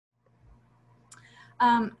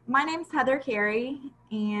My name's Heather Carey,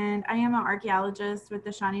 and I am an archaeologist with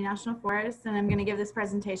the Shawnee National Forest, and I'm going to give this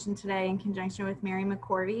presentation today in conjunction with Mary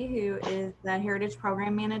McCorvie, who is the Heritage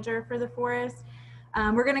Program Manager for the forest.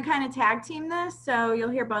 We're going to kind of tag team this, so you'll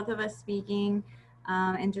hear both of us speaking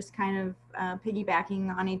and just kind of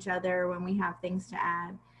piggybacking on each other when we have things to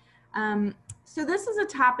add. So this is a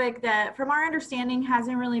topic that, from our understanding,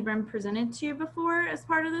 hasn't really been presented to you before as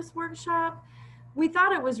part of this workshop. We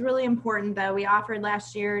thought it was really important, though. We offered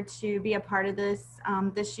last year to be a part of this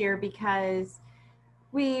this year because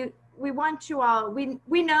we want you all, we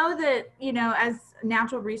know that, you know, as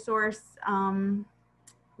natural resource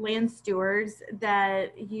land stewards,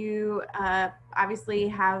 that you obviously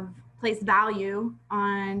have placed value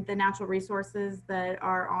on the natural resources that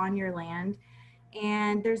are on your land.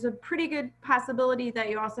 And there's a pretty good possibility that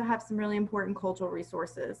you also have some really important cultural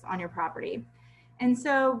resources on your property. And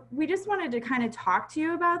so we just wanted to kind of talk to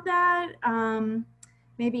you about that,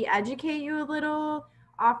 maybe educate you a little,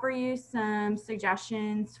 offer you some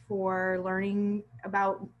suggestions for learning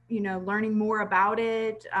about, learning more about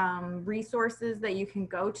it, resources that you can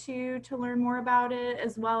go to learn more about it,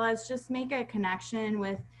 as well as just make a connection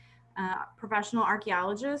with professional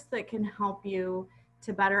archaeologists that can help you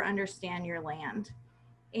to better understand your land.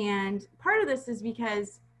 And part of this is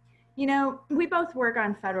because we both work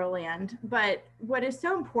on federal land, but what is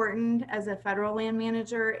so important as a federal land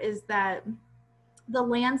manager is that the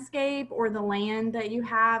landscape or the land that you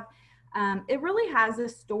have, it really has a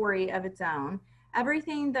story of its own.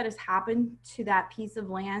 Everything that has happened to that piece of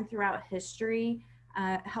land throughout history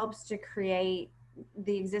helps to create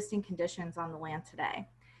the existing conditions on the land today.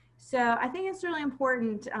 So I think it's really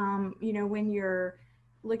important, when you're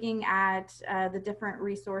looking at the different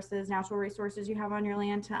resources, natural resources you have on your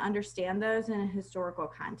land, to understand those in a historical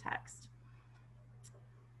context.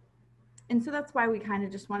 And so that's why we kind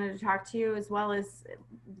of just wanted to talk to you, as well as,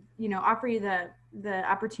 offer you the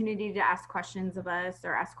opportunity to ask questions of us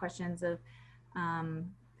or ask questions of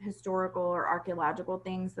historical or archaeological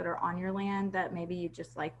things that are on your land that maybe you'd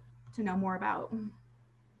just like to know more about.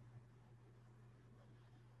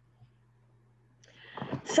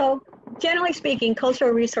 So generally speaking,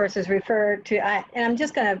 cultural resources refer to, and I'm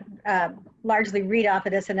just going to largely read off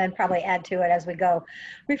of this and then probably add to it as we go,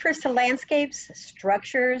 refers to landscapes,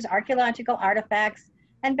 structures, archaeological artifacts,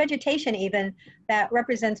 and vegetation even that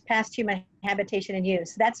represents past human habitation and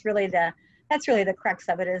use. That's really the crux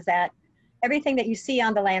of it, is that everything that you see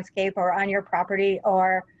on the landscape or on your property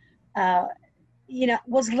or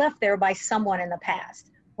was left there by someone in the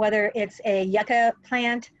past, whether it's a yucca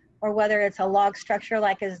plant or whether it's a log structure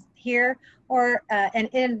like is here, or an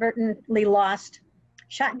inadvertently lost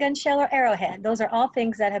shotgun shell or arrowhead. Those are all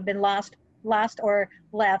things that have been lost or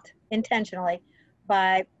left intentionally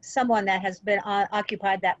by someone that has been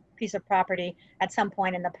occupied that piece of property at some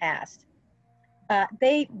point in the past.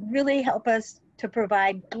 They really help us to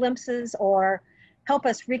provide glimpses or help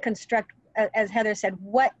us reconstruct, as Heather said,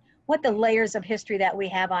 what the layers of history that we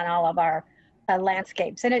have on all of our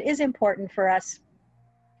landscapes. And it is important for us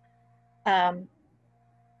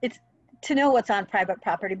it's to know what's on private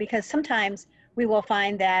property, because sometimes we will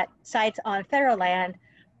find that sites on federal land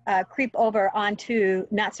creep over onto,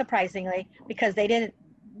 not surprisingly, because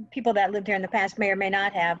people that lived here in the past may or may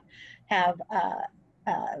not have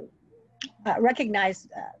recognized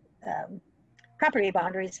property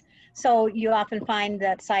boundaries. So you often find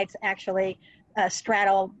that sites actually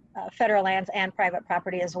straddle federal lands and private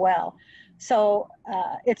property as well. So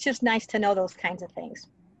it's just nice to know those kinds of things.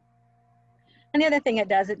 And the other thing it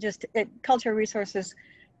does, cultural resources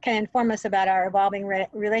can inform us about our evolving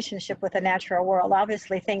relationship with the natural world.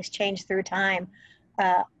 Obviously, things change through time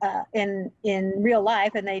in real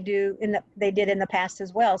life, and they did in the past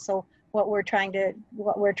as well. So what we're trying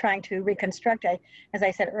to reconstruct, as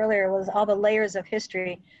I said earlier, was all the layers of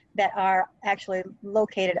history that are actually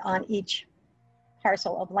located on each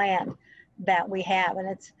parcel of land that we have,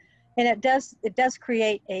 and it does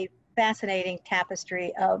create a fascinating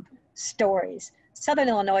tapestry of stories. Southern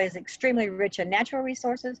Illinois is extremely rich in natural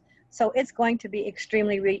resources, so it's going to be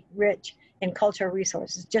extremely rich in cultural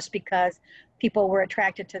resources just because people were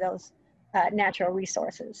attracted to those natural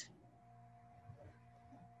resources.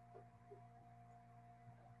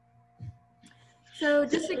 So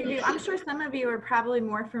just to give you, I'm sure some of you are probably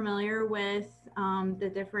more familiar with the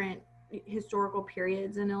different historical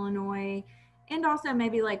periods in Illinois, and also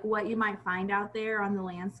maybe like what you might find out there on the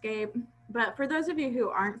landscape. But for those of you who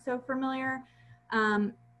aren't so familiar,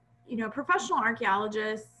 professional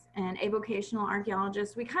archaeologists and avocational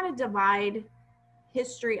archaeologists, we kind of divide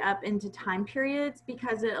history up into time periods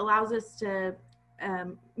because it allows us to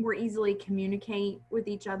more easily communicate with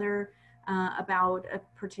each other about a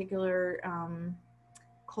particular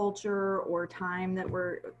culture or time that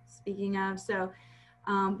we're speaking of. So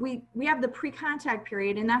we have the pre-contact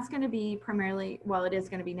period, and that's going to be primarily, well, it is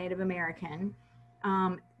going to be Native American.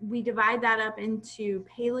 We divide that up into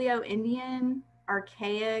Paleo-Indian,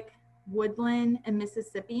 Archaic, Woodland, and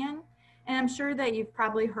Mississippian. And I'm sure that you've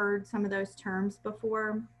probably heard some of those terms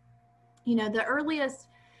before. You know, the earliest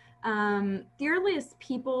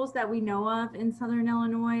peoples that we know of in Southern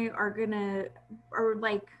Illinois are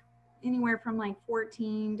like anywhere from like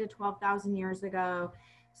 14 to 12,000 years ago.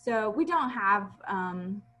 So we don't have,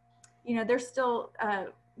 you know, there's still,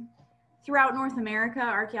 throughout North America,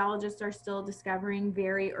 archaeologists are still discovering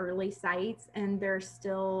very early sites, and there's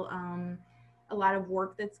still a lot of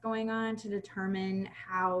work that's going on to determine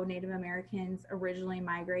how Native Americans originally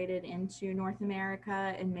migrated into North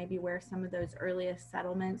America and maybe where some of those earliest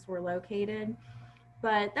settlements were located.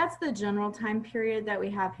 But that's the general time period that we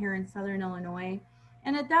have here in Southern Illinois.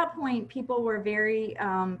 And at that point, people were very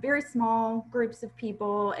small groups of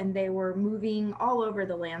people, and they were moving all over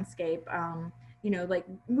the landscape, you know, like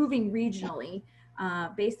moving regionally,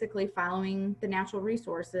 basically following the natural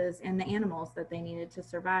resources and the animals that they needed to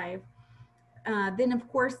survive. Then, of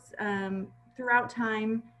course, throughout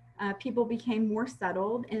time, people became more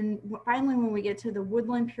settled. And finally, when we get to the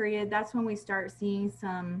woodland period, that's when we start seeing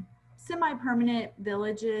some semi-permanent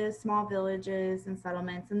villages, small villages and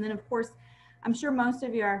settlements. And then, of course, I'm sure most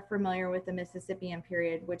of you are familiar with the Mississippian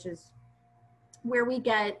period, which is where we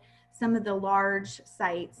get some of the large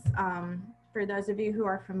sites. For those of you who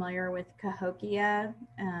are familiar with Cahokia,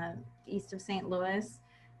 east of St. Louis,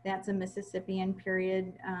 that's a Mississippian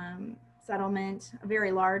period settlement, a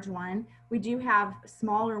very large one. We do have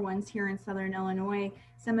smaller ones here in Southern Illinois.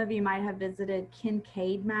 Some of you might have visited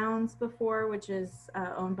Kincaid Mounds before, which is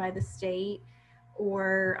owned by the state.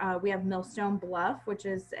 Or we have Millstone Bluff, which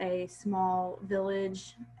is a small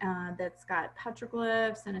village that's got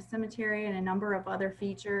petroglyphs and a cemetery and a number of other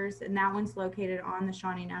features. And that one's located on the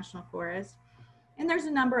Shawnee National Forest. And there's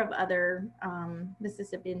a number of other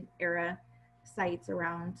Mississippian era sites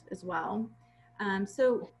around as well.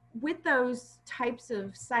 So with those types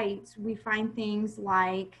of sites, we find things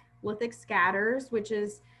like lithic scatters, which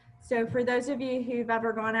is, so for those of you who've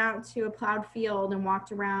ever gone out to a plowed field and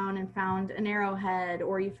walked around and found an arrowhead,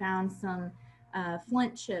 or you found some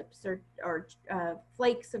flint chips or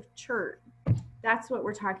flakes of chert, that's what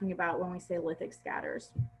we're talking about when we say lithic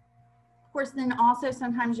scatters. Of course, then also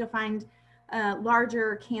sometimes you'll find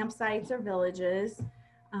larger campsites or villages.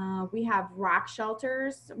 We have rock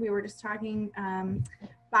shelters. We were just talking,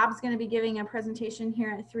 Bob's going to be giving a presentation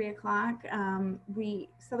here at 3 o'clock.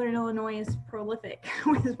 Southern Illinois is prolific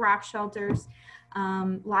with rock shelters,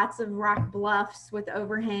 lots of rock bluffs with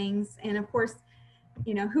overhangs. And of course,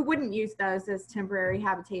 you know, who wouldn't use those as temporary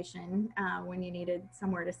habitation when you needed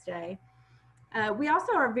somewhere to stay? We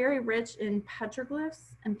also are very rich in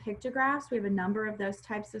petroglyphs and pictographs. We have a number of those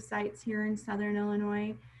types of sites here in Southern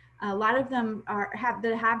Illinois. A lot of them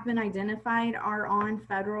that have been identified are on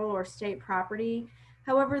federal or state property.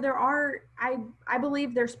 However, there are, I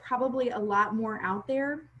believe there's probably a lot more out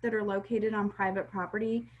there that are located on private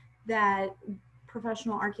property that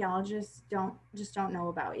professional archaeologists just don't know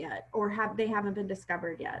about yet, or they haven't been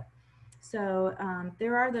discovered yet. So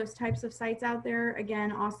there are those types of sites out there.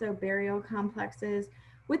 Again, also burial complexes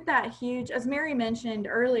with that huge, as Mary mentioned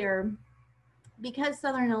earlier, because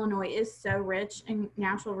Southern Illinois is so rich in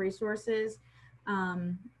natural resources,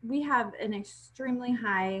 we have an extremely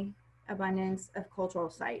high abundance of cultural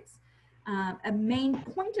sites. A main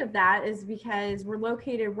point of that is because we're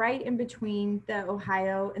located right in between the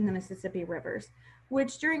Ohio and the Mississippi rivers,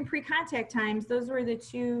 which during pre-contact times, those were the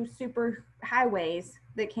two super highways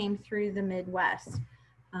that came through the Midwest.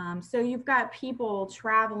 So you've got people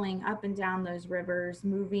traveling up and down those rivers,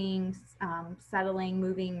 moving, settling,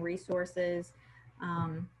 moving resources.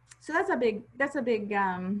 So that's a big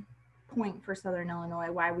point for Southern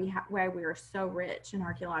Illinois, why we are so rich in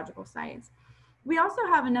archaeological sites. We also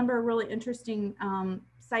have a number of really interesting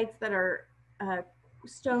sites that are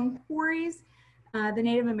stone quarries. The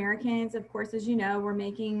Native Americans, of course, as you know, were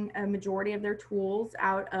making a majority of their tools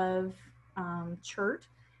out of chert,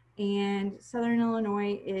 and Southern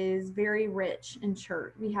Illinois is very rich in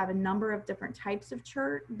chert. We have a number of different types of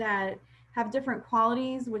chert that have different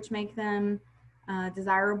qualities, which make them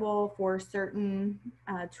desirable for certain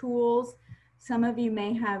tools. Some of you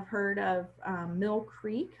may have heard of Mill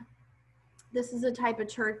Creek. This is a type of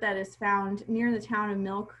chert that is found near the town of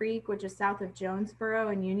Mill Creek, which is south of Jonesboro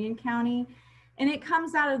in Union County. And it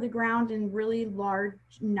comes out of the ground in really large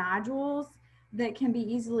nodules that can be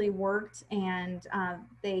easily worked, and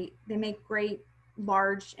they make great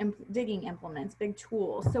large digging implements, big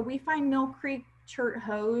tools. So we find Mill Creek chert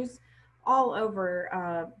hoes all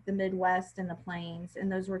over the Midwest and the plains,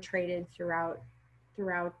 and those were traded throughout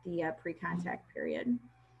the pre-contact period.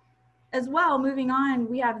 As well, moving on,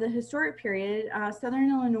 we have the historic period. Southern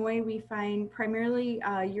Illinois, we find primarily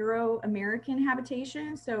Euro-American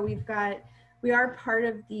habitation. So we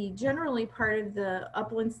are generally part of the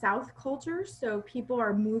upland South culture. So people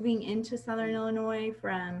are moving into Southern Illinois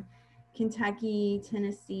from Kentucky,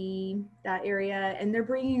 Tennessee, that area, and they're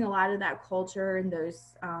bringing a lot of that culture and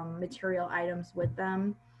those material items with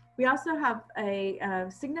them. We also have a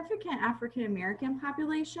significant African-American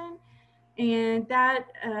population, and that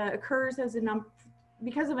occurs as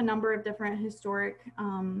because of a number of different historic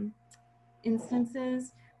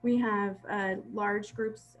instances. We have large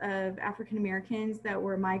groups of African Americans that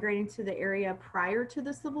were migrating to the area prior to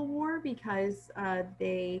the Civil War because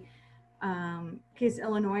because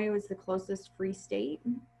Illinois was the closest free state.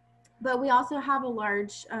 But we also have a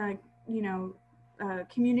large,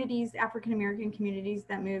 communities, African American communities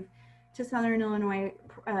that moved to Southern Illinois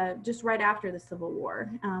just right after the Civil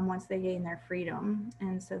War, once they gained their freedom.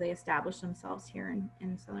 And so they established themselves here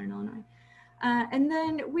in Southern Illinois. And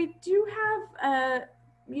then we do have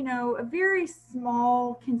a very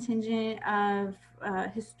small contingent of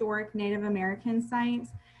historic Native American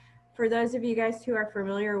sites. For those of you guys who are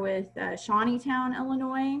familiar with Shawnee Town,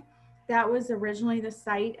 Illinois, that was originally the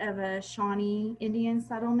site of a Shawnee Indian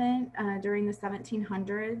settlement during the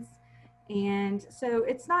 1700s. And so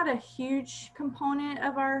it's not a huge component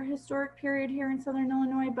of our historic period here in Southern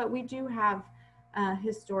Illinois, but we do have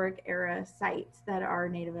historic era sites that are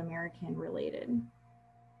Native American related.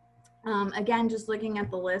 Again, just looking at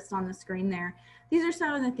the list on the screen there, these are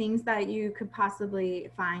some of the things that you could possibly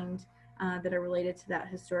find that are related to that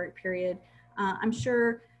historic period. I'm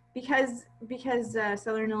sure because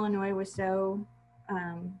Southern Illinois was so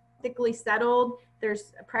thickly settled,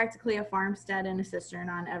 there's practically a farmstead and a cistern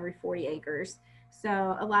on every 40 acres.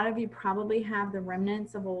 So a lot of you probably have the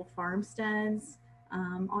remnants of old farmsteads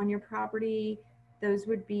on your property. Those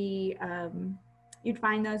would be, you'd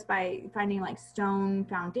find those by finding like stone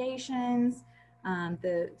foundations,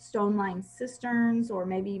 the stone-lined cisterns, or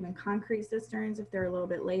maybe even concrete cisterns if they're a little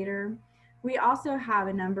bit later. We also have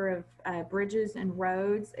a number of bridges and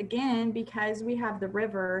roads. Again, because we have the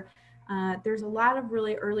river, there's a lot of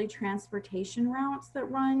really early transportation routes that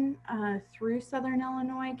run through Southern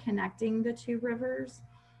Illinois, connecting the two rivers.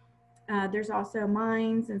 There's also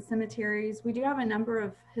mines and cemeteries. We do have a number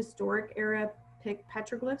of historic era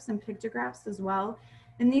petroglyphs and pictographs as well.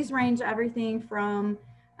 And these range everything from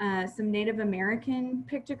some Native American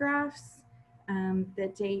pictographs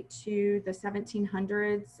that date to the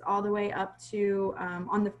 1700s, all the way up to,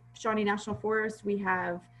 on the Shawnee National Forest, we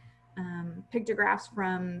have pictographs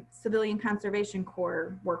from Civilian Conservation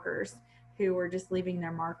Corps workers who were just leaving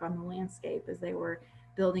their mark on the landscape as they were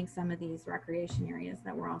building some of these recreation areas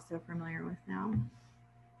that we're also familiar with now.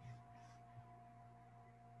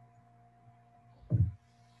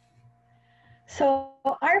 So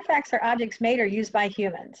artifacts are objects made or used by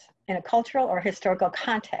humans in a cultural or historical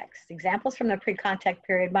context. Examples from the pre-contact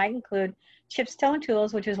period might include chipstone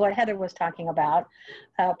tools, which is what Heather was talking about.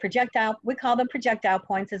 Projectile, we call them projectile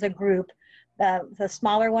points as a group. The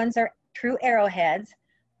smaller ones are true arrowheads,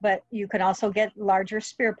 but you can also get larger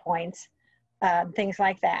spear points, things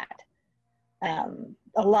like that.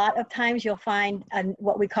 A lot of times you'll find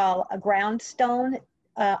what we call a ground stone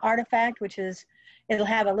artifact, which is,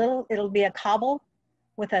 it'll be a cobble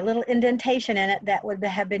with a little indentation in it that would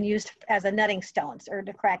have been used as a nutting stones or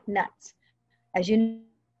to crack nuts. As you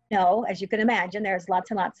know, as you can imagine, there's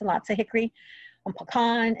lots and lots and lots of hickory and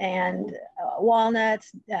pecan and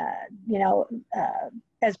walnuts,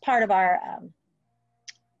 as part of our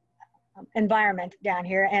environment down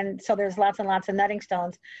here. And so there's lots and lots of nutting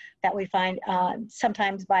stones that we find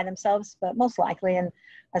sometimes by themselves, but most likely in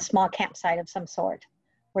a small campsite of some sort,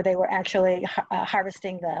 where they were actually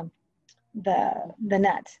harvesting the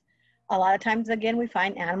nuts. A lot of times, again, we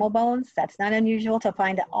find animal bones. That's not unusual to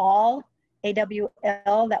find all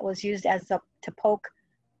AWL that was used as to poke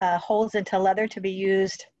holes into leather to be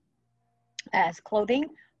used as clothing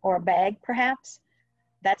or a bag, perhaps.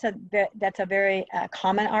 That's a very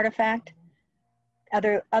common artifact.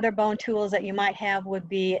 Other bone tools that you might have would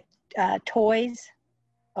be toys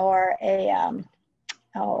or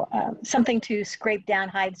something to scrape down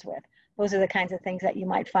hides with. Those are the kinds of things that you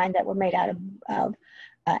might find that were made out of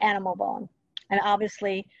animal bone. And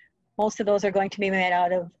obviously, most of those are going to be made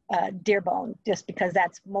out of deer bone, just because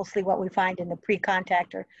that's mostly what we find in the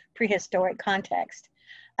pre-contact or prehistoric context.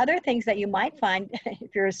 Other things that you might find,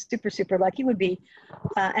 if you're super, super lucky, would be,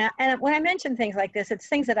 and when I mention things like this, it's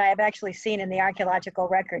things that I have actually seen in the archaeological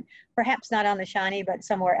record, perhaps not on the Shawnee, but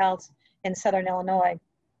somewhere else in southern Illinois,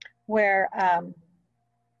 where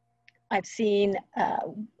I've seen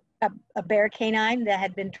a bear canine that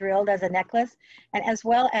had been drilled as a necklace, and as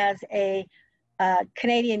well as a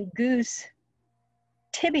Canadian goose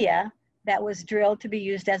tibia that was drilled to be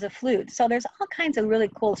used as a flute. So there's all kinds of really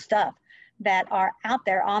cool stuff that are out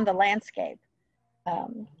there on the landscape.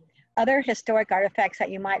 Other historic artifacts that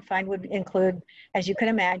you might find would include, as you can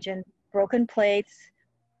imagine, broken plates,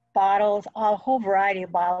 bottles, a whole variety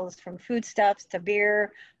of bottles, from foodstuffs to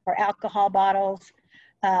beer or alcohol bottles,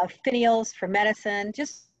 finials for medicine,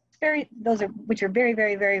 just which are very,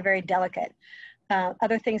 very, very, very delicate.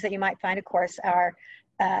 Other things that you might find, of course, are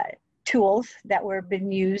tools that were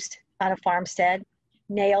been used on a farmstead,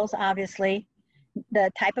 nails, obviously.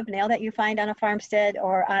 The type of nail that you find on a farmstead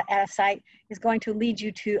or at a site is going to lead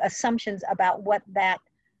you to assumptions about what that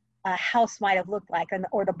house might have looked like,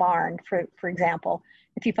 or the barn, for example.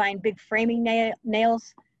 If you find big framing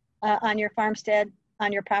nails on your farmstead,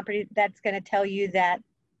 on your property, that's going to tell you that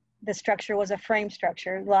the structure was a frame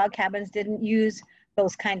structure. Log cabins didn't use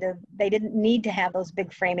those they didn't need to have those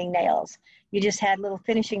big framing nails. You just had little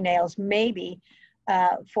finishing nails, maybe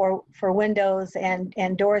for windows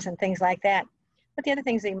and doors and things like that. But the other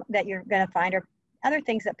things that you're going to find are other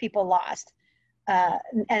things that people lost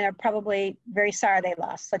and are probably very sorry they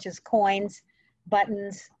lost, such as coins,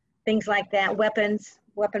 buttons, things like that, weapons,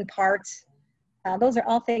 weapon parts. Those are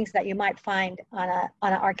all things that you might find on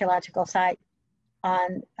an archaeological site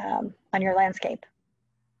on your landscape.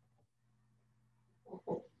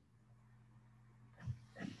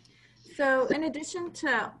 So in addition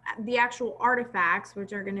to the actual artifacts,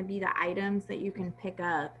 which are going to be the items that you can pick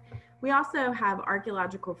up, we also have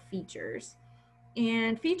archaeological features.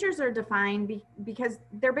 And features are defined because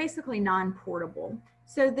they're basically non-portable.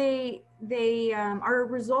 So they are a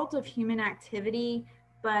result of human activity,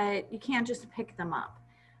 but you can't just pick them up.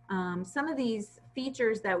 Some of these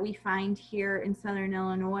features that we find here in southern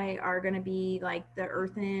Illinois are going to be like the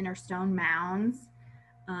earthen or stone mounds,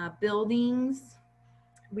 buildings.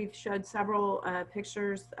 We've showed several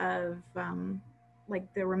pictures of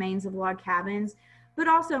like the remains of log cabins, but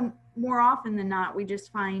also more often than not, we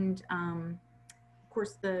just find, of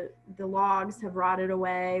course, the logs have rotted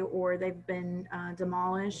away or they've been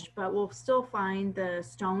demolished, but we'll still find the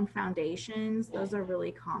stone foundations. Those are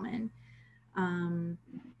really common.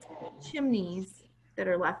 Chimneys that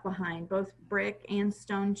are left behind, both brick and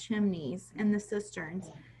stone chimneys, and the cisterns,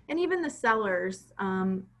 and even the cellars.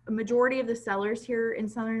 A majority of the cellars here in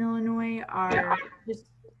southern Illinois are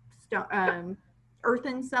just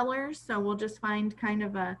earthen cellars. So we'll just find kind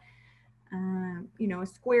of a a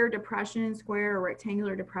square depression, square or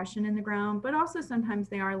rectangular depression in the ground, but also sometimes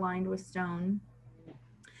they are lined with stone.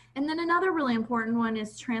 And then another really important one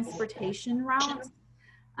is transportation routes.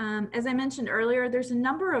 As I mentioned earlier, there's a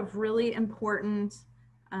number of really important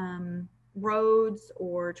roads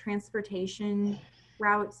or transportation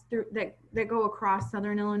routes that go across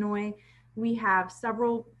southern Illinois. We have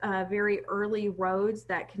several very early roads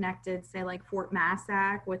that connected, say, like Fort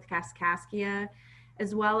Massac with Kaskaskia,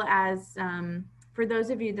 as well as, for those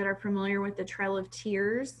of you that are familiar with the Trail of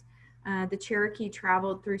Tears, the Cherokee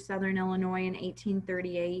traveled through southern Illinois in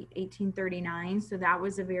 1838, 1839. So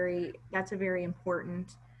that's a very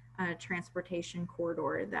important transportation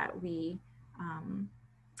corridor that we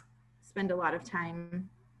spend a lot of time,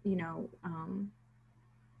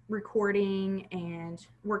 recording and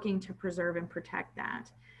working to preserve and protect that.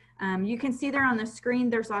 You can see there on the screen,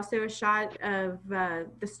 there's also a shot of the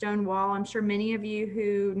stone wall. I'm sure many of you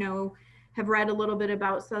who have read a little bit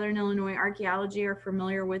about southern Illinois archaeology are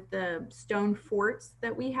familiar with the stone forts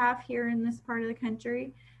that we have here in this part of the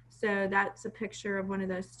country. So that's a picture of one of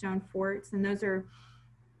those stone forts, and those are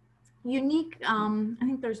unique. I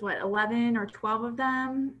think there's 11 or 12 of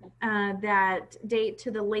them that date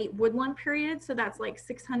to the late woodland period. So that's like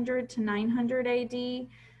 600 to 900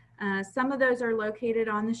 AD. Some of those are located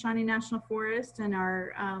on the Shawnee National Forest and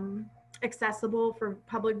are accessible for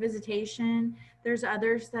public visitation. There's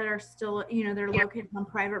others that are still, they're located on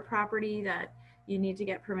private property that you need to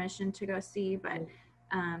get permission to go see. But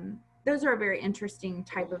those are a very interesting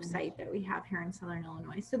type of site that we have here in southern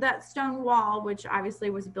Illinois. So that stone wall, which obviously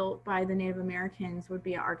was built by the Native Americans, would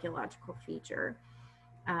be an archaeological feature.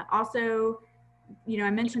 Also, I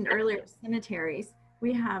mentioned earlier cemeteries.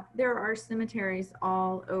 There are cemeteries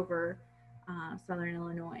all over southern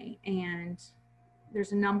Illinois, and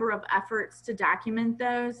there's a number of efforts to document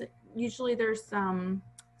those. Usually there's some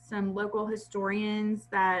local historians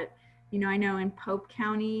that You know, I know in Pope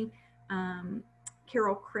County,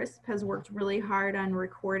 Carol Crisp has worked really hard on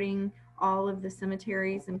recording all of the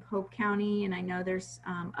cemeteries in Pope County, and I know there's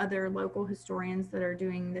other local historians that are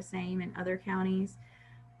doing the same in other counties.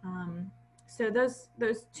 So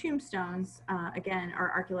those tombstones, again,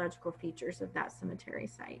 are archaeological features of that cemetery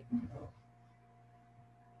site.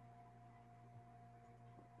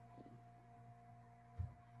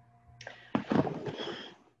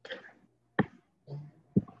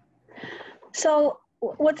 So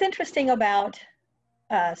what's interesting about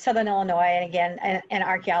Southern Illinois, and again, and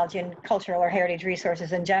archaeology and cultural or heritage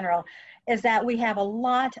resources in general, is that we have a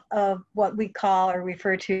lot of what we call or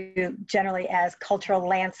refer to generally as cultural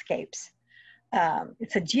landscapes.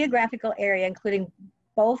 It's a geographical area including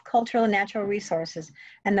both cultural and natural resources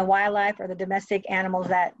and the wildlife or the domestic animals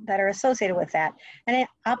that are associated with that. And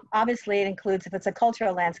obviously it includes, if it's a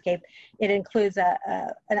cultural landscape, it includes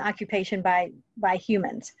an occupation by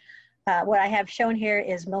humans. What I have shown here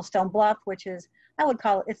is Millstone Bluff, which is, I would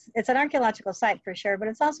call it, it's an archaeological site for sure, but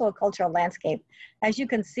it's also a cultural landscape. As you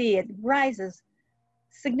can see, it rises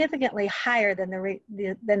significantly higher than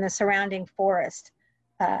the surrounding forest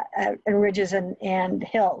and ridges and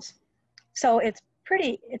hills. So it's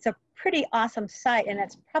a pretty awesome site, and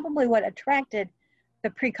that's probably what attracted the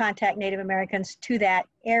pre-contact Native Americans to that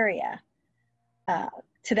area,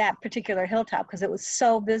 to that particular hilltop, because it was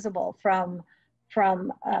so visible from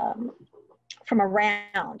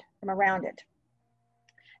around it.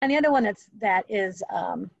 And the other one that is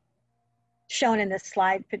shown in this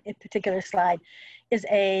slide, particular slide,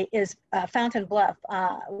 is Fountain Bluff,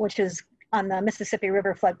 which is on the Mississippi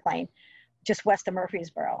River floodplain, just west of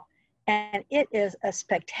Murfreesboro. And it is a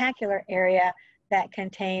spectacular area that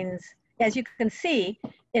contains, as you can see,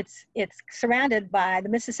 it's surrounded by the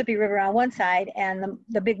Mississippi River on one side and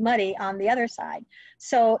the Big Muddy on the other side.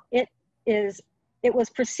 So it was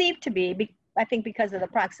perceived to be, I think because of the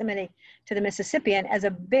proximity to the Mississippian, as a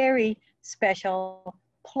very special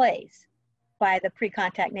place by the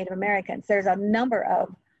pre-contact Native Americans. There's a number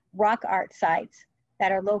of rock art sites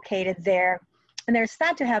that are located there. And there's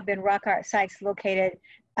thought to have been rock art sites located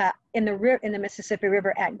in the Mississippi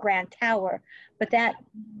River at Grand Tower, but that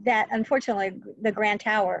unfortunately the Grand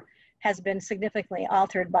Tower has been significantly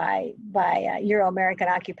altered by Euro-American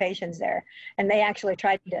occupations there, and they actually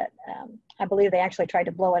tried to, I believe they actually tried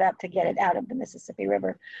to blow it up to get it out of the Mississippi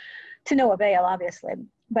River, to no avail, obviously,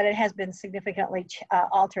 but it has been significantly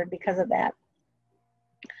altered because of that.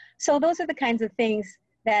 So those are the kinds of things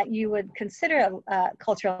that you would consider a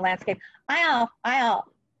cultural landscape. I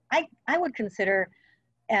would consider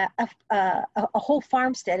a whole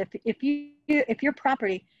farmstead. If your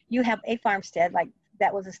property, you have a farmstead like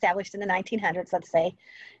that was established in the 1900s, let's say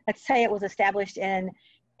it was established in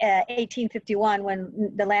 1851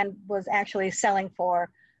 when the land was actually selling for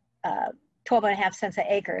 12.5 cents an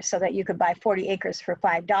acre, so that you could buy 40 acres for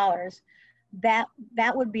 $5. That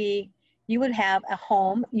would be, you would have a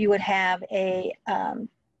home, you would have a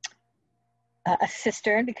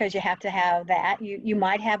cistern, because you have to have that. You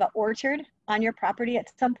might have an orchard on your property at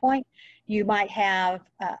some point. You might have,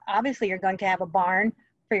 obviously you're going to have a barn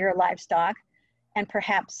for your livestock, and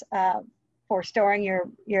perhaps for storing your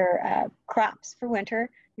crops for winter.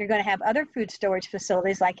 You're going to have other food storage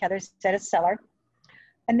facilities, like Heather said, a cellar.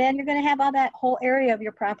 And then you're going to have all that whole area of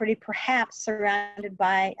your property perhaps surrounded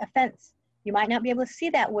by a fence. You might not be able to see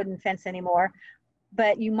that wooden fence anymore,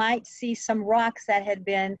 but you might see some rocks that had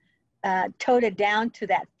been toted down to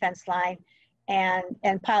that fence line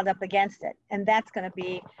and piled up against it. And that's going to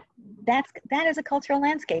be, that is a cultural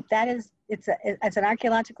landscape. It's an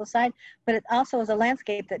archaeological site, but it also is a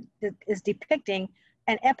landscape that is depicting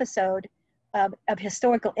an episode of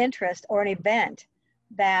historical interest or an event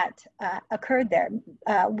that occurred there.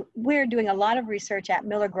 We're doing a lot of research at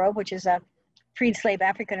Miller Grove, which is a freed slave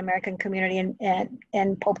African-American community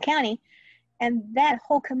in Pope County. And that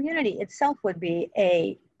whole community itself would be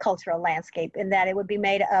a cultural landscape, in that it would be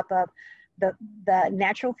made up of the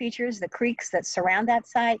natural features, the creeks that surround that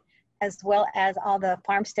site, as well as all the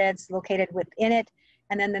farmsteads located within it.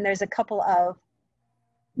 And then there's a couple of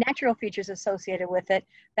natural features associated with it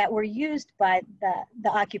that were used by the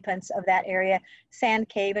occupants of that area, Sand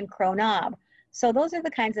Cave and Crow Knob. So those are the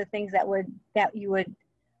kinds of things that you would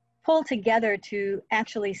pull together to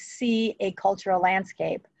actually see a cultural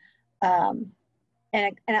landscape.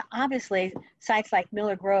 And obviously sites like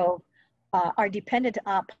Miller Grove are dependent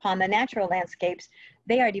upon the natural landscapes.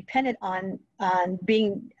 They are dependent on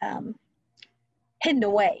being hidden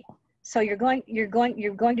away. So you're going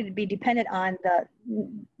to be dependent on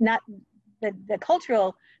the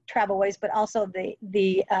cultural travelways, but also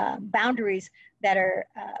the boundaries that are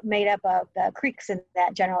made up of the creeks in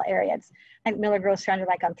that general area. I think Miller Grove's surrounded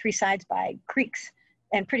like on 3 sides by creeks,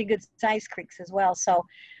 and pretty good sized creeks as well. So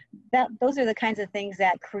those are the kinds of things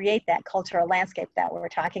that create that cultural landscape that we're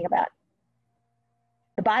talking about.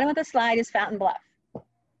 The bottom of the slide is Fountain Bluff.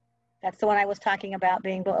 That's the one I was talking about,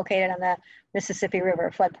 being located on the Mississippi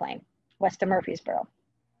River floodplain, west of Murfreesboro.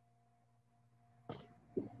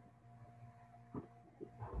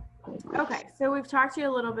 Okay, so we've talked to you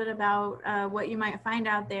a little bit about what you might find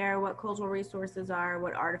out there, what cultural resources are,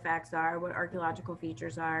 what artifacts are, what archaeological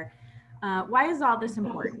features are. Why is all this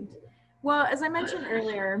important? Well, as I mentioned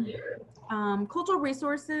earlier, cultural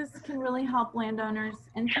resources can really help landowners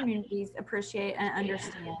and communities appreciate and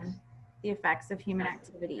understand the effects of human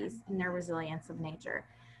activities and their resilience of nature.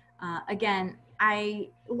 Again, I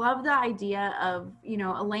love the idea of, you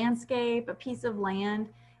know, a landscape, a piece of land.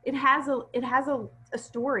 It has a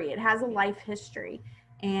story, it has a life history,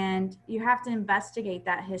 and you have to investigate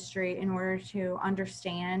that history in order to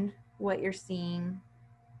understand what you're seeing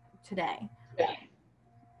today.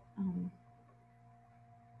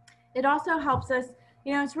 It also helps us,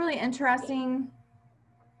 you know, it's really interesting.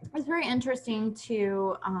 It's very interesting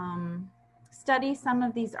to study some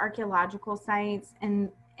of these archaeological sites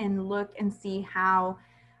and look and see how,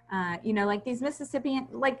 you know, like these Mississippian,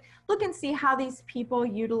 like look and see how these people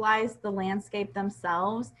utilize the landscape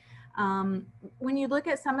themselves. When you look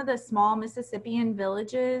at some of the small Mississippian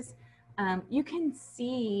villages, you can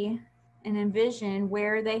see and envision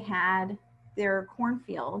where they had their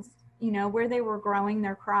cornfields, you know, where they were growing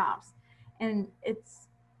their crops. And it's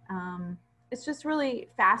just really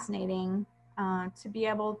fascinating to be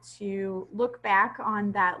able to look back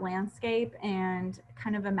on that landscape and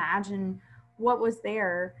kind of imagine what was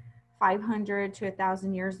there 500 to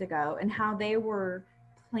 1,000 years ago, and how they were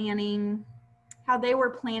planning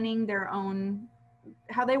their own,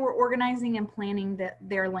 how they were organizing and planning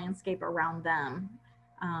their landscape around them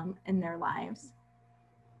in their lives.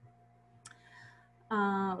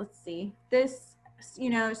 Let's see, this, you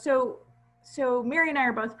know, so Mary and I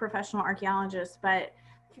are both professional archaeologists, but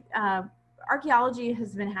archaeology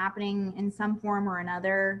has been happening in some form or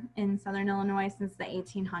another in Southern Illinois since the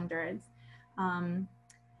 1800s.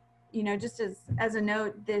 You know, just as a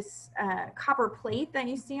note, this copper plate that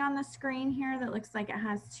you see on the screen here that looks like it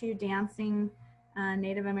has 2 dancing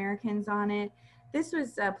Native Americans on it. This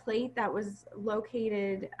was a plate that was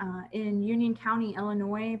located in Union County,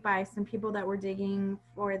 Illinois, by some people that were digging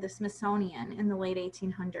for the Smithsonian in the late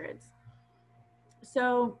 1800s.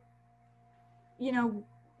 So, you know,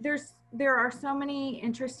 there are so many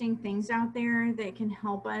interesting things out there that can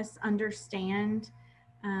help us understand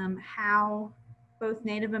how both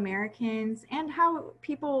Native Americans and how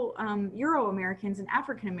people, Euro-Americans and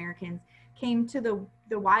African-Americans, came to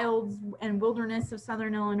the wilds and wilderness of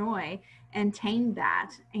Southern Illinois and tamed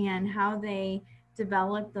that, and how they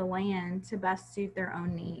developed the land to best suit their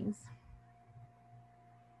own needs.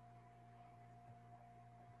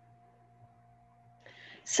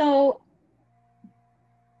 So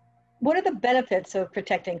what are the benefits of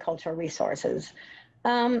protecting cultural resources?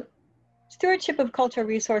 Stewardship of cultural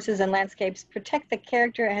resources and landscapes protect the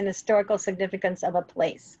character and historical significance of a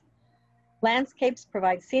place. Landscapes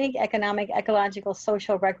provide scenic, economic, ecological,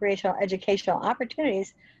 social, recreational, educational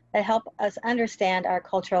opportunities that help us understand our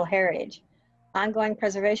cultural heritage. Ongoing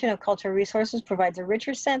preservation of cultural resources provides a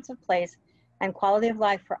richer sense of place and quality of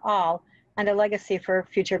life for all, and a legacy for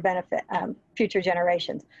future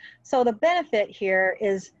generations. So the benefit here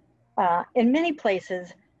is, in many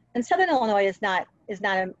places, and Southern Illinois is not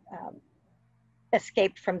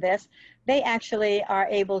escaped from this. They actually are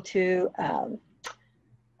able to,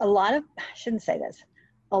 a lot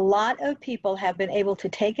of people have been able to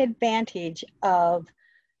take advantage of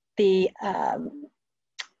the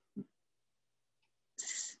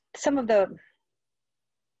some of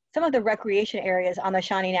the recreation areas on the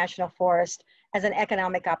Shawnee National Forest as an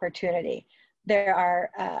economic opportunity. There are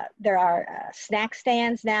snack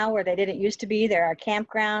stands now where they didn't used to be. There are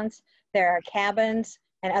campgrounds, there are cabins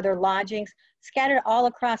and other lodgings scattered all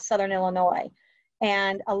across Southern Illinois.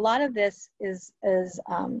 And a lot of this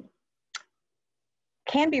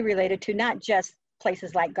can be related to not just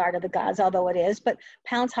places like Garden of the Gods, although it is, but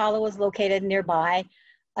Pounds Hollow is located nearby.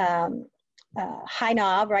 High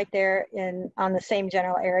Knob, right there on the same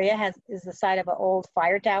general area, is the site of an old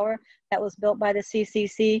fire tower that was built by the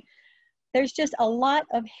CCC. There's just a lot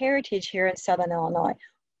of heritage here in Southern Illinois.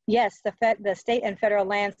 Yes, the state and federal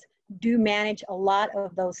lands do manage a lot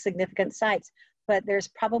of those significant sites, but there's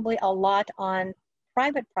probably a lot on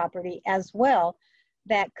private property as well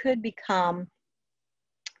that could become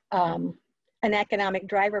an economic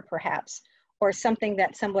driver perhaps, or something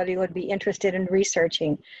that somebody would be interested in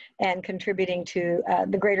researching and contributing to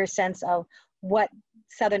the greater sense of what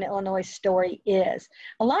Southern Illinois' story is.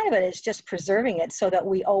 A lot of it is just preserving it so that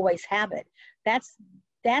we always have it. That's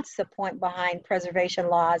the point behind preservation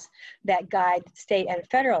laws that guide state and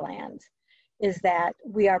federal lands, is that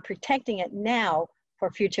we are protecting it now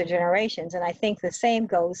for future generations. And I think the same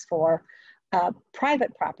goes for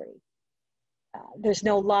private property. There's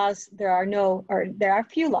no laws, there are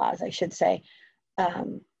few laws, I should say,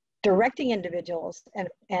 directing individuals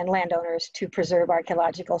and landowners to preserve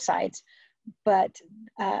archaeological sites, but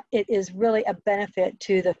it is really a benefit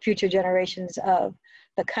to the future generations of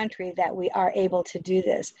the country that we are able to do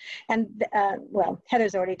this. And well,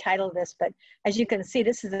 Heather's already titled this, but as you can see,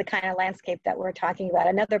 this is the kind of landscape that we're talking about.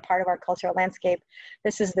 Another part of our cultural landscape,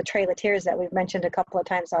 this is the Trail of Tears that we've mentioned a couple of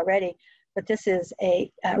times already, but this is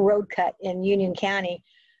a road cut in Union County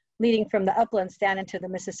leading from the uplands down into the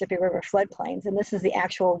Mississippi River floodplains. And this is the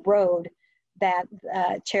actual road that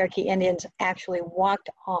Cherokee Indians actually walked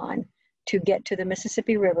on to get to the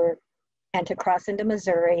Mississippi River and to cross into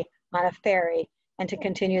Missouri on a ferry and to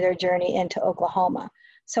continue their journey into Oklahoma.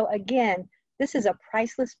 So again, this is a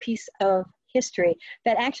priceless piece of history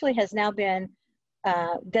that actually has now been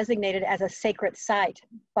designated as a sacred site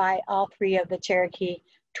by all three of the Cherokee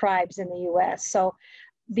tribes in the US. So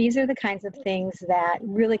these are the kinds of things that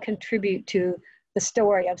really contribute to the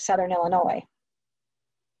story of Southern Illinois.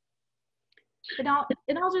 And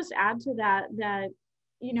I'll just add to that,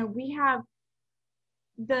 you know, we have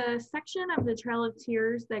the section of the Trail of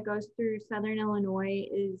Tears that goes through Southern Illinois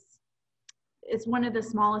it's one of the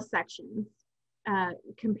smallest sections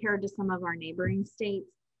compared to some of our neighboring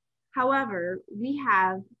states. However, we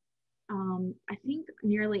have, I think,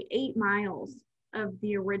 nearly 8 miles of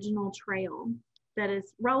the original trail that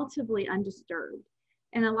is relatively undisturbed.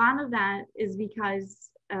 And a lot of that is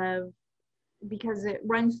because it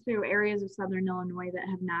runs through areas of Southern Illinois that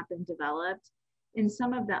have not been developed. In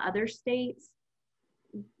some of the other states,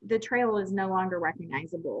 the trail is no longer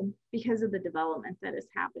recognizable because of the development that has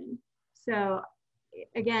happened. So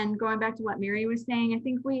again, going back to what Mary was saying, I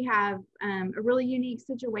think we have a really unique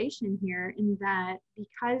situation here in that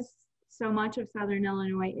because so much of Southern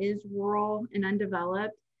Illinois is rural and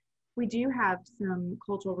undeveloped, we do have some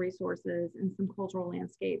cultural resources and some cultural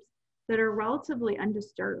landscapes that are relatively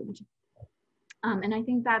undisturbed. And I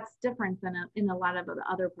think that's different than in a lot of the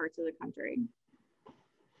other parts of the country.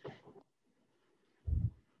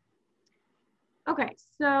 Okay,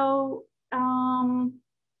 so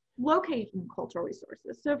locating cultural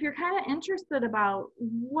resources. So if you're kind of interested about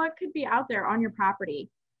what could be out there on your property,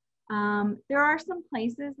 there are some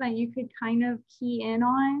places that you could kind of key in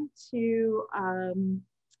on to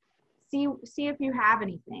see if you have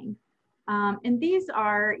anything. And these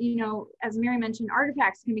are, you know, as Mary mentioned,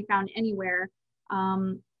 artifacts can be found anywhere.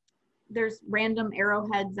 There's random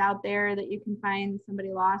arrowheads out there that you can find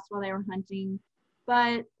somebody lost while they were hunting.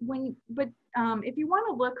 But if you want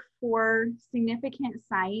to look for significant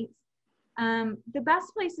sites, the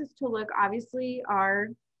best places to look obviously are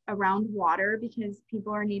around water because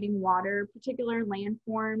people are needing water, particular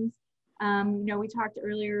landforms. You know, we talked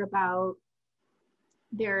earlier about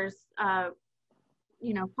there's,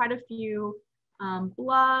 you know, quite a few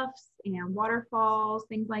bluffs and waterfalls,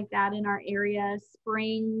 things like that in our area,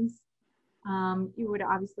 springs. You would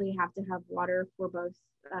obviously have to have water for both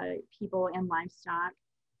people and livestock.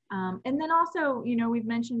 And then also, you know, we've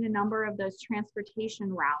mentioned a number of those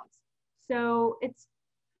transportation routes. So it's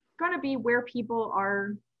going to be where people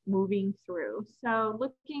are moving through. So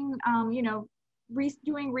looking, you know,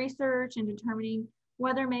 doing research and determining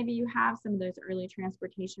whether maybe you have some of those early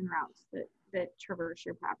transportation routes that traverse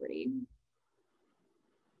your property.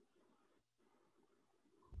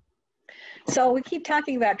 So we keep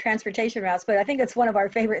talking about transportation routes, but I think it's one of our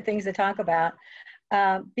favorite things to talk about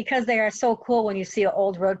because they are so cool when you see an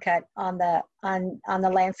old road cut on the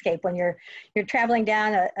landscape. When you're traveling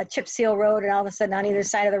down a chip seal road and all of a sudden on either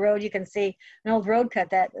side of the road you can see an old road cut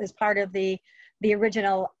that is part of the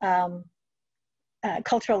original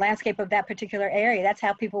cultural landscape of that particular area. That's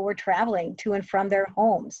how people were traveling to and from their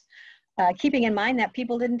homes. Keeping in mind that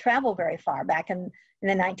people didn't travel very far back in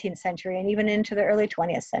the 19th century and even into the early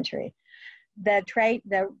 20th century.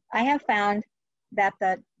 I have found that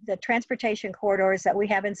the transportation corridors that we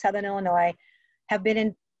have in Southern Illinois have been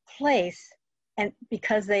in place, and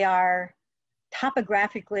because they are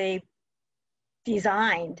topographically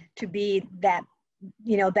designed to be that,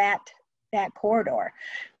 you know, that corridor.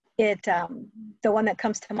 The one that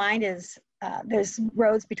comes to mind is there's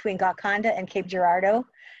roads between Gauconda and Cape Girardeau.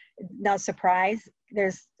 No surprise,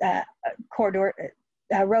 there's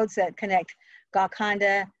roads that connect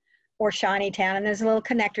Golconda, or Shawnee Town. And there's little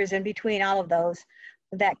connectors in between all of those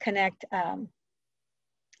that connect,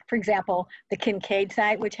 for example, the Kincaid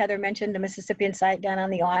site, which Heather mentioned, the Mississippian site down on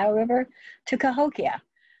the Ohio River, to Cahokia.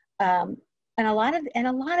 And a lot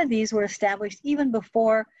of these were established even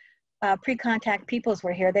before pre-contact peoples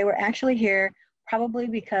were here. They were actually here probably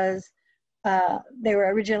because they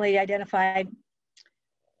were originally identified,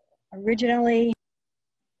 originally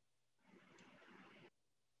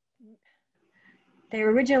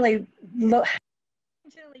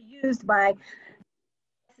used by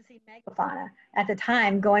megafauna at the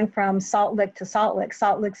time, going from Salt Lick to Salt Lick,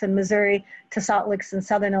 Salt Licks in Missouri to Salt Licks in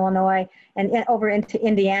southern Illinois, and over into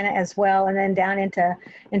Indiana as well, and then down into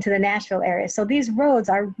the Nashville area. So these roads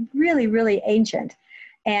are really, really ancient,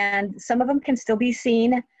 and some of them can still be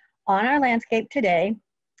seen on our landscape today,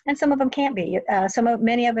 and some of them can't be.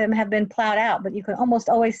 Many of them have been plowed out, but you can almost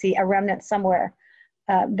always see a remnant somewhere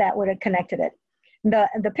that would have connected it.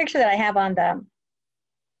 The picture that I have on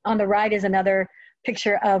the right is another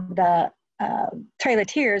picture of the Trail of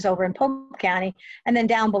Tears over in Polk County, and then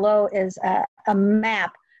down below is a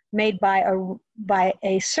map made by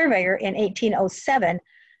a surveyor in 1807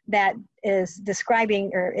 that is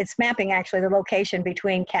describing, or it's mapping actually, the location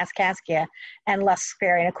between Kaskaskia and Lusk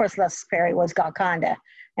Ferry. And of course, Lusk Ferry was Golconda,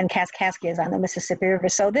 and Kaskaskia is on the Mississippi River.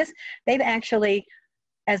 So they've actually,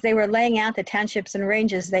 as they were laying out the townships and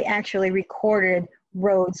ranges, they actually recorded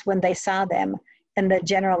roads when they saw them in the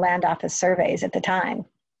General Land Office surveys at the time.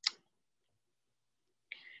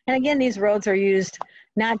 And again, these roads are used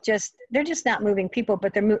they're just not moving people,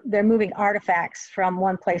 but they're moving artifacts from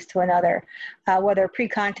one place to another, whether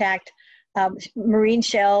pre-contact marine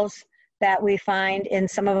shells that we find in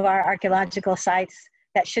some of our archaeological sites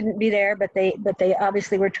that shouldn't be there, but they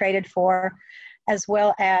obviously were traded for, as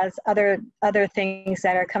well as other things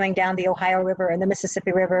that are coming down the Ohio River and the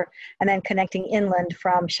Mississippi River, and then connecting inland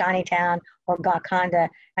from Shawnee Town or Golconda,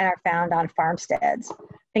 and are found on farmsteads,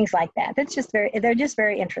 things like that. They're just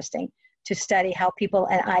very interesting to study how people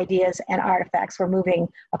and ideas and artifacts were moving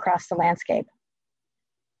across the landscape.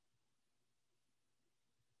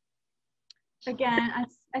 Again,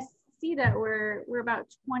 I see that we're about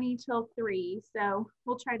 20 till 3, so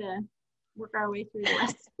we'll try to work our way through the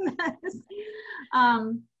rest of this.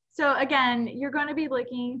 So again, you're going to be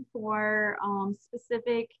looking for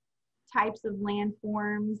specific types of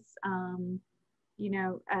landforms,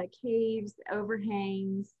 caves,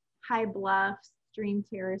 overhangs, high bluffs, stream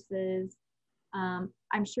terraces.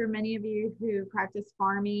 I'm sure many of you who practice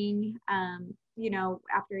farming,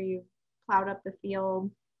 after you've plowed up the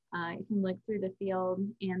field, you can look through the field,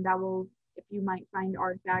 and that will, if you might find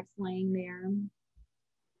artifacts laying there.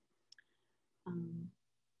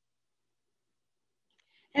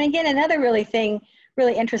 And again, another really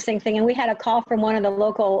interesting thing, and we had a call from one of the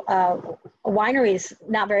local wineries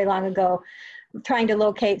not very long ago, trying to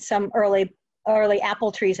locate some early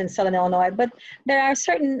apple trees in southern Illinois. But there are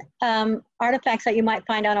certain artifacts that you might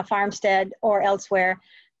find on a farmstead or elsewhere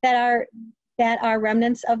that are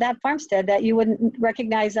remnants of that farmstead that you wouldn't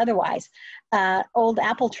recognize otherwise. Old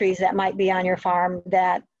apple trees that might be on your farm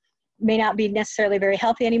that may not be necessarily very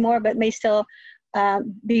healthy anymore, but may still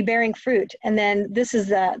be bearing fruit. And then this is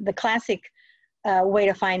the classic way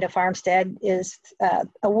to find a farmstead is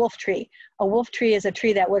a wolf tree. A wolf tree is a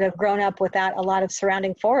tree that would have grown up without a lot of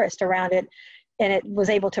surrounding forest around it, and it was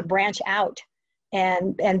able to branch out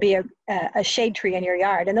and be a shade tree in your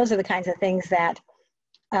yard. And those are the kinds of things that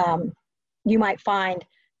you might find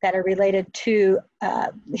that are related to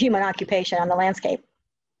human occupation on the landscape.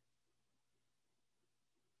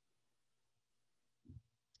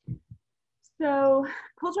 So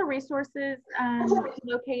cultural resources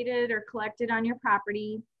located or collected on your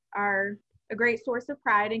property are a great source of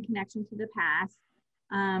pride and connection to the past.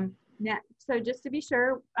 So just to be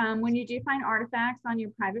sure, when you do find artifacts on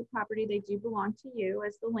your private property, they do belong to you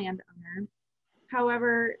as the landowner.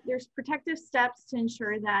 However, there's protective steps to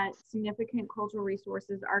ensure that significant cultural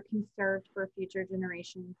resources are conserved for future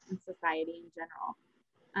generations and society in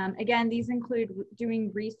general. Again, these include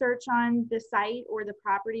doing research on the site or the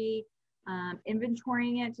property,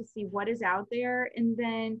 inventorying it to see what is out there, and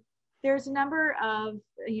then there's a number of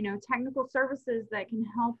technical services that can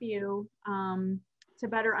help you to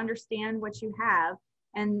better understand what you have.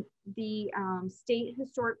 And the State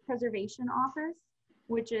Historic Preservation Office,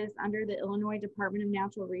 which is under the Illinois Department of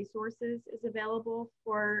Natural Resources, is available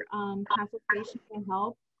for consultation and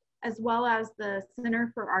help, as well as the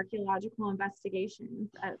Center for Archaeological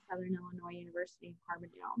Investigations at Southern Illinois University in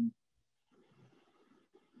Carbondale.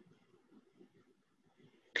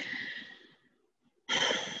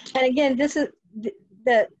 And again, this is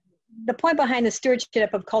the the point behind the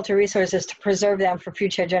stewardship of cultural resources is to preserve them for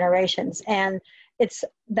future generations. And it's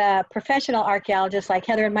the professional archaeologists like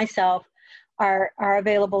Heather and myself are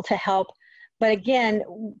available to help. But again,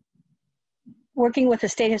 working with the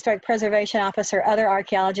State Historic Preservation Office or other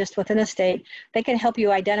archaeologists within the state, they can help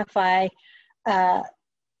you identify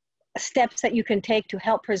steps that you can take to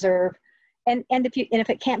help preserve. And if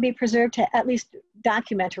it can't be preserved, to at least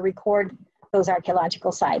document or record those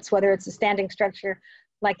archaeological sites, whether it's a standing structure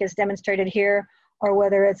like is demonstrated here, or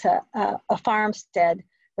whether it's a farmstead,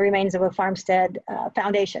 the remains of a farmstead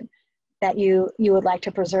foundation that you would like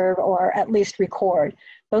to preserve or at least record.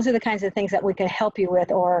 Those are the kinds of things that we can help you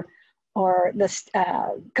with, or this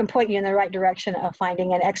can point you in the right direction of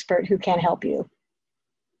finding an expert who can help you.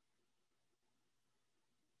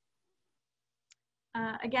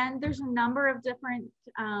 Again, there's a number of different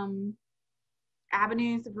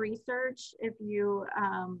avenues of research. If you,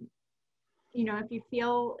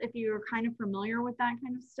 if you're kind of familiar with that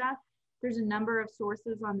kind of stuff, there's a number of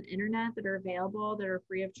sources on the internet that are available that are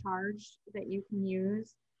free of charge that you can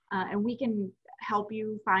use. And we can help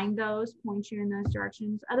you find those, point you in those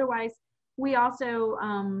directions. Otherwise, we also,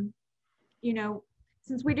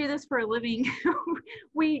 since we do this for a living,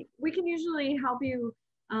 we can usually help you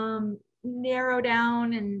narrow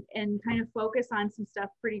down and kind of focus on some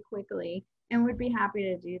stuff pretty quickly, and we'd be happy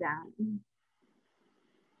to do that.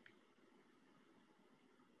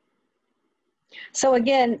 So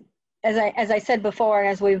again, as I said before, and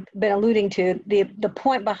as we've been alluding to, the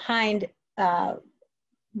point behind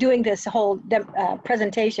doing this whole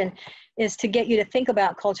presentation is to get you to think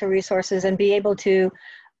about cultural resources and be able to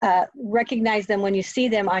recognize them when you see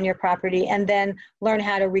them on your property, and then learn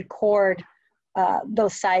how to record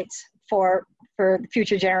those sites for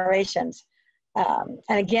future generations. And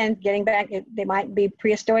again, getting back, they might be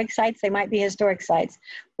prehistoric sites, they might be historic sites,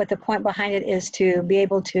 but the point behind it is to be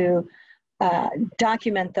able to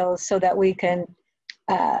document those so that we can,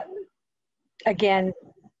 again,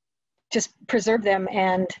 just preserve them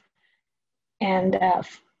and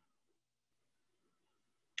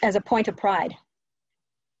as a point of pride.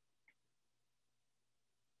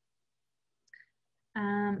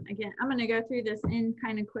 Again, I'm going to go through this in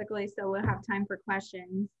kind of quickly so we'll have time for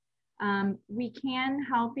questions. We can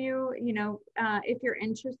help you, if you're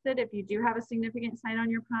interested, if you do have a significant site on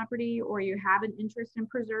your property or you have an interest in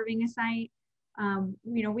preserving a site,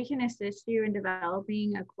 we can assist you in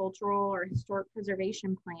developing a cultural or historic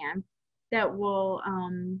preservation plan that will,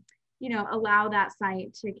 allow that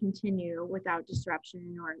site to continue without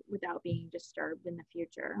disruption or without being disturbed in the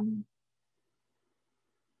future.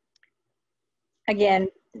 Again,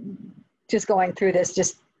 just going through this,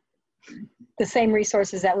 just the same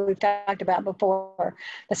resources that we've talked about before,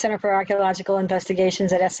 the Center for Archaeological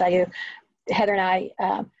Investigations at SIU. Heather and I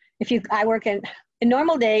work in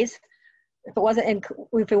normal days, if we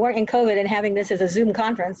weren't in COVID and having this as a Zoom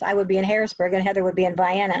conference, I would be in Harrisburg and Heather would be in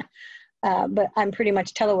Vienna. But I'm pretty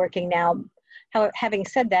much teleworking now. Having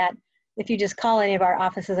said that, if you just call any of our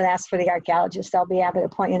offices and ask for the archaeologist, they'll be able to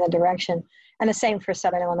point you in the direction. And the same for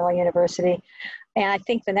Southern Illinois University. And I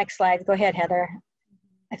think the next slide, go ahead, Heather.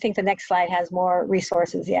 I think the next slide has more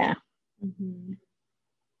resources, yeah. Mm-hmm.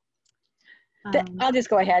 I'll just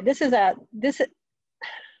go ahead. These are the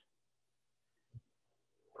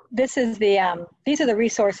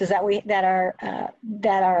resources that are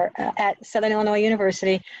at Southern Illinois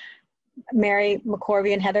University. Mary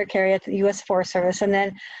McCorvie and Heather Carey at the U.S. Forest Service, and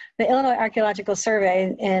then the Illinois Archaeological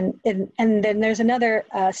Survey, and then there's another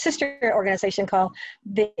sister organization called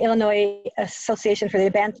the Illinois Association for the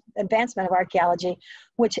Advancement of Archaeology,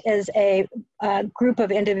 which is a group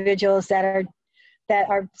of individuals that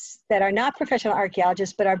are not professional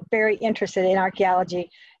archaeologists, but are very interested in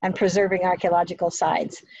archaeology and preserving archaeological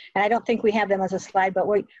sites. And I don't think we have them as a slide, but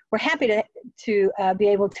we're happy to be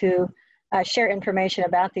able to share information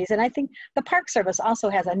about these. And I think the Park Service also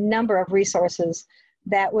has a number of resources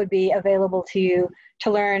that would be available to you to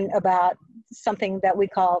learn about something that we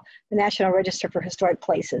call the National Register for Historic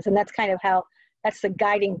Places. And that's kind of that's the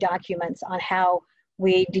guiding documents on how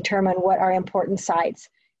we determine what are important sites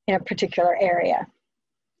in a particular area.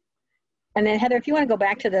 And then Heather, if you want to go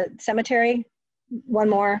back to the cemetery, one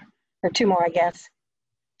more or two more, I guess,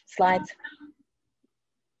 slides.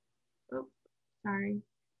 Oh, sorry.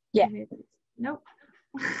 Yeah. Nope.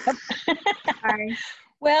 Sorry.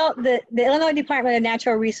 Well, the Illinois Department of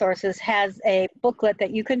Natural Resources has a booklet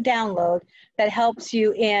that you can download that helps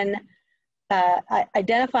you in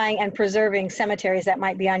identifying and preserving cemeteries that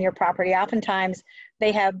might be on your property. Oftentimes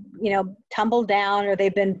they have, tumbled down, or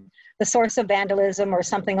they've been the source of vandalism or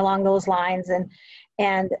something along those lines.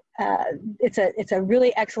 And it's a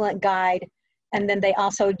really excellent guide And then they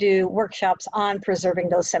also do workshops on preserving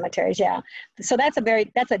those cemeteries. Yeah. So that's a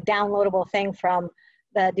downloadable thing from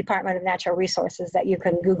the Department of Natural Resources that you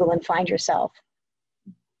can Google and find yourself.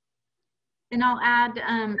 And I'll add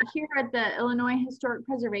here at the Illinois Historic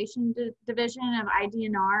Preservation Division of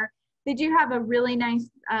IDNR, they do have a really nice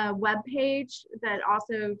web page that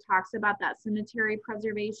also talks about that cemetery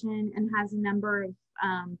preservation and has a number of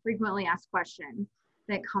frequently asked questions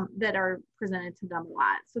that are presented to them a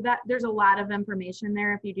lot. So that there's a lot of information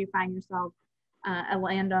there if you do find yourself a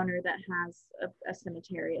landowner that has a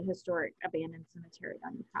cemetery, a historic abandoned cemetery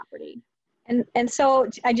on your property. And so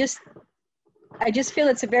I just feel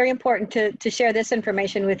it's very important to share this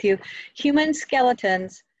information with you. Human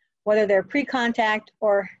skeletons, whether they're pre-contact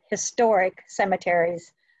or historic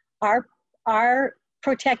cemeteries, are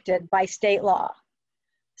protected by state law.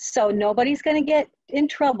 So nobody's going to get in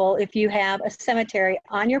trouble if you have a cemetery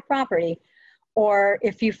on your property, or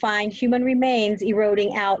if you find human remains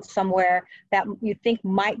eroding out somewhere that you think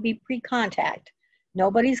might be pre-contact.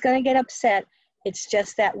 Nobody's going to get upset. It's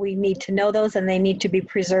just that we need to know those and they need to be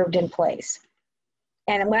preserved in place.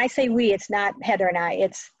 And when I say we, it's not Heather and I,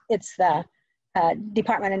 it's the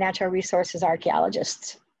Department of Natural Resources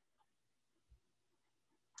archaeologists.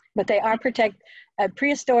 But they are a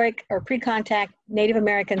prehistoric or pre-contact Native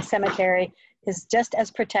American cemetery is just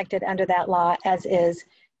as protected under that law as is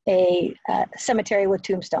a cemetery with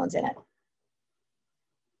tombstones in it.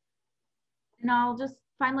 And I'll just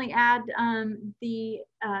finally add the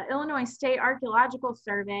Illinois State Archaeological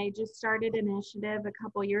Survey just started an initiative a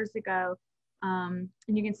couple years ago. And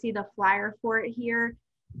you can see the flyer for it here.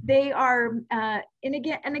 They are, and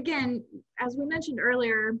again, as we mentioned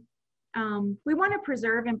earlier, we want to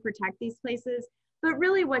preserve and protect these places, but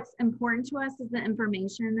really what's important to us is the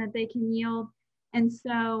information that they can yield. And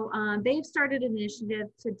so they've started an initiative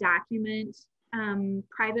to document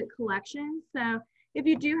private collections. So if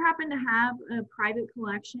you do happen to have a private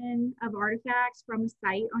collection of artifacts from a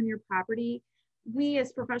site on your property, we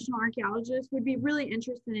as professional archaeologists would be really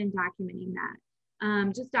interested in documenting that.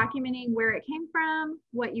 Just documenting where it came from,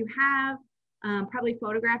 what you have, probably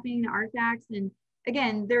photographing the artifacts. And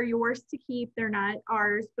again, they're yours to keep, they're not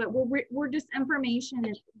ours, but we're just information,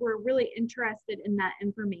 and we're really interested in that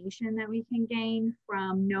information that we can gain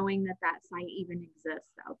from knowing that that site even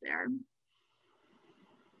exists out there.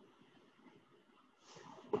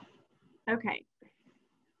 Okay.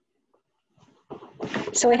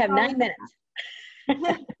 So we have 9 minutes.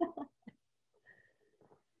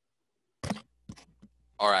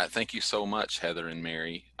 All right, thank you so much, Heather and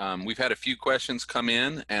Mary. We've had a few questions come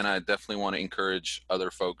in, and I definitely want to encourage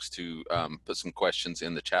other folks to put some questions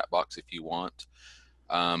in the chat box if you want.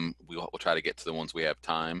 We'll try to get to the ones we have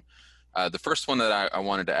time. The first one that I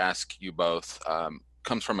wanted to ask you both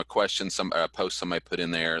comes from a question, a post somebody put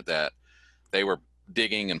in there that they were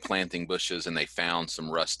digging and planting bushes and they found some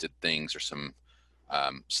rusted things or some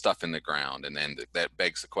stuff in the ground. And then that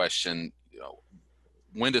begs the question,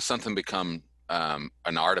 when does something become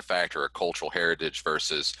an artifact or a cultural heritage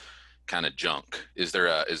versus kind of junk? Is there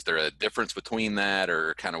a difference between that,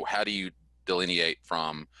 or kind of how do you delineate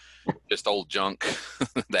from just old junk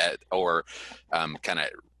that or kind of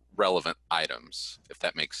relevant items, if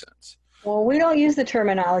that makes sense? Well, we don't use the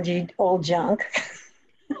terminology old junk.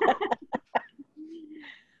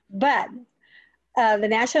 But the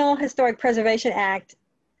National Historic Preservation Act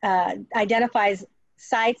identifies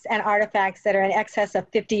sites and artifacts that are in excess of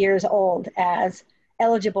 50 years old as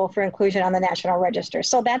eligible for inclusion on the National Register.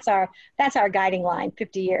 So that's our guiding line,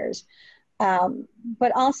 50 years.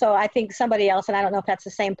 But also, I think somebody else, and I don't know if that's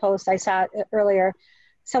the same post I saw earlier,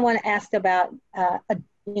 someone asked about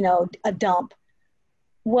a dump.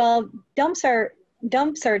 Well, dumps are,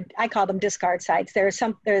 I call them discard sites. They're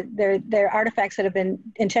artifacts that have been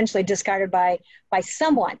intentionally discarded by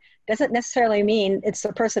someone. Doesn't necessarily mean it's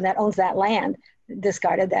the person that owns that land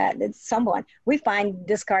discarded that. It's someone. We find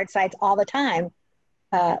discard sites all the time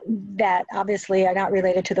that obviously are not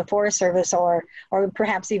related to the Forest Service or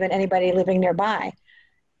perhaps even anybody living nearby.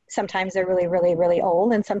 Sometimes they're really, really, really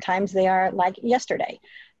old, and sometimes they are like yesterday.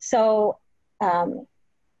 So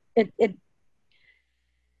it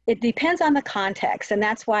depends on the context, and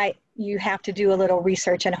that's why you have to do a little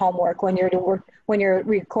research and homework when you're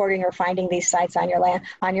recording or finding these sites on your land,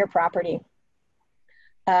 on your property.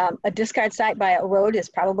 A discard site by a road is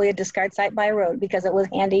probably a discard site by a road because it was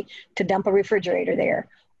handy to dump a refrigerator there,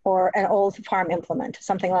 or an old farm implement,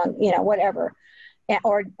 something along, whatever,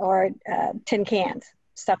 or tin cans,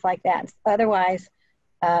 stuff like that. Otherwise,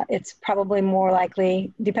 it's probably more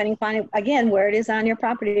likely, depending upon, again, where it is on your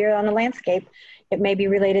property or on the landscape, it may be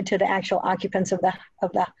related to the actual occupants of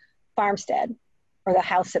the farmstead. or the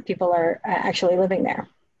house that people are actually living there.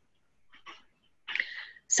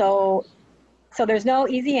 So there's no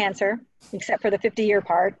easy answer except for the 50-year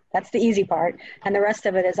part. That's the easy part. And the rest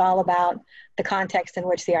of it is all about the context in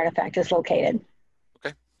which the artifact is located.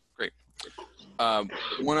 Okay, great.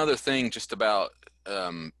 One other thing just about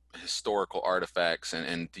historical artifacts,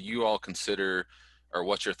 and do you all consider, or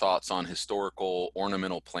what's your thoughts on historical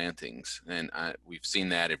ornamental plantings? And we've seen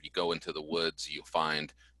that if you go into the woods, you'll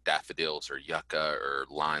find daffodils or yucca or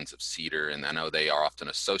lines of cedar, and I know they are often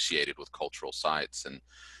associated with cultural sites. And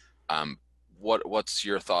what's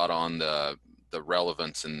your thought on the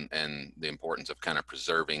relevance and the importance of kind of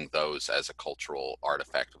preserving those as a cultural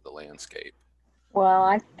artifact of the landscape? Well,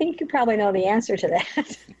 I think you probably know the answer to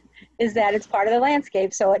that, is that it's part of the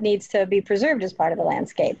landscape, so it needs to be preserved as part of the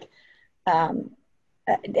landscape.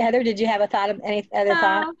 Heather, did you have a thought of any other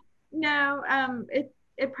thought? No,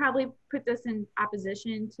 it probably puts us in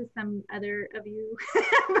opposition to some other of you,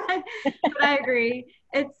 but I agree.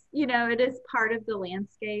 It's, it is part of the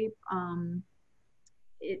landscape.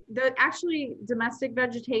 Actually domestic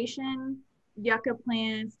vegetation, yucca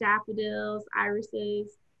plants, daffodils,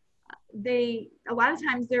 irises, a lot of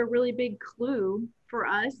times they're a really big clue for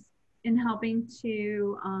us in helping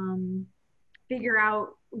to figure out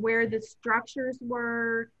where the structures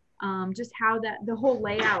were, just how the whole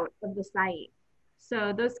layout of the site.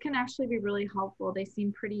 So those can actually be really helpful. They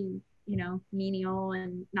seem pretty, menial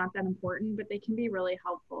and not that important, but they can be really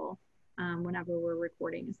helpful whenever we're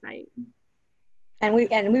recording a site. And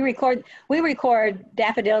we record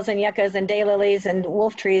daffodils and yuccas and daylilies and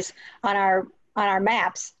wolf trees on our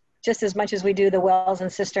maps just as much as we do the wells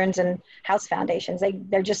and cisterns and house foundations.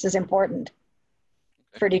 They're just as important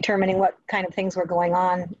for determining what kind of things were going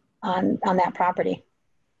on that property.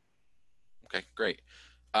 Okay, great.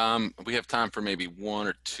 We have time for maybe one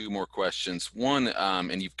or two more questions. One,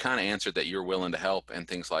 and you've kind of answered that you're willing to help and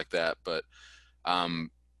things like that, but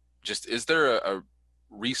just is there a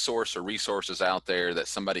resource or resources out there that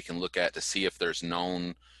somebody can look at to see if there's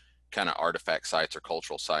known kind of artifact sites or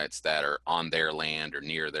cultural sites that are on their land or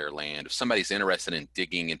near their land? If somebody's interested in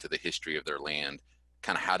digging into the history of their land,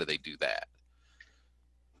 kind of how do they do that?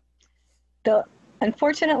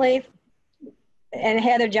 Unfortunately, and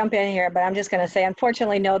Heather, jump in here, but I'm just going to say,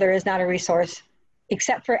 unfortunately, no, there is not a resource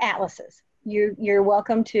except for atlases. You're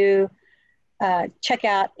welcome to check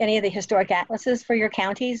out any of the historic atlases for your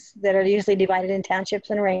counties that are usually divided in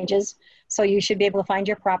townships and ranges. So you should be able to find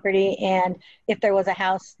your property and if there was a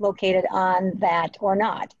house located on that or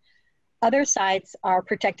not. Other sites are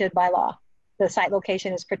protected by law. The site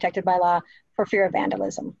location is protected by law for fear of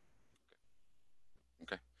vandalism.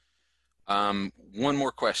 Okay. One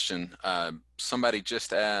more question. Somebody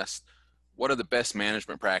just asked, what are the best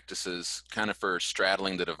management practices kind of for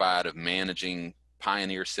straddling the divide of managing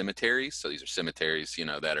pioneer cemeteries? So these are cemeteries,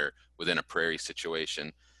 that are within a prairie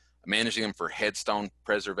situation, managing them for headstone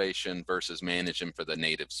preservation versus managing them for the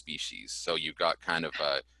native species. So you've got kind of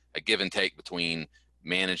a give and take between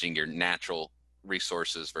managing your natural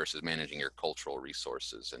resources versus managing your cultural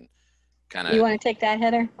resources, and kind of. You want to take that,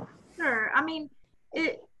 Heather? Sure. I mean,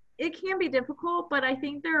 it can be difficult, but I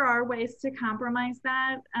think there are ways to compromise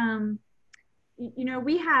that.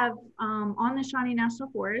 We have on the Shawnee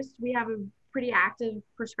National Forest, we have a pretty active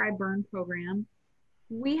prescribed burn program.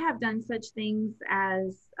 We have done such things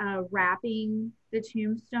as wrapping the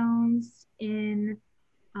tombstones in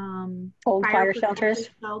old fire shelters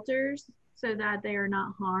so that they are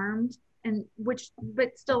not harmed, and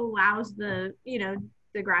but still allows the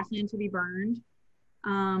grassland to be burned.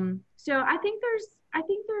 So I think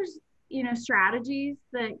there's strategies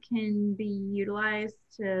that can be utilized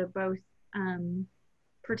to both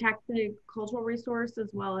protect the cultural resource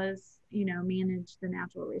as well as manage the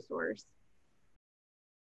natural resource.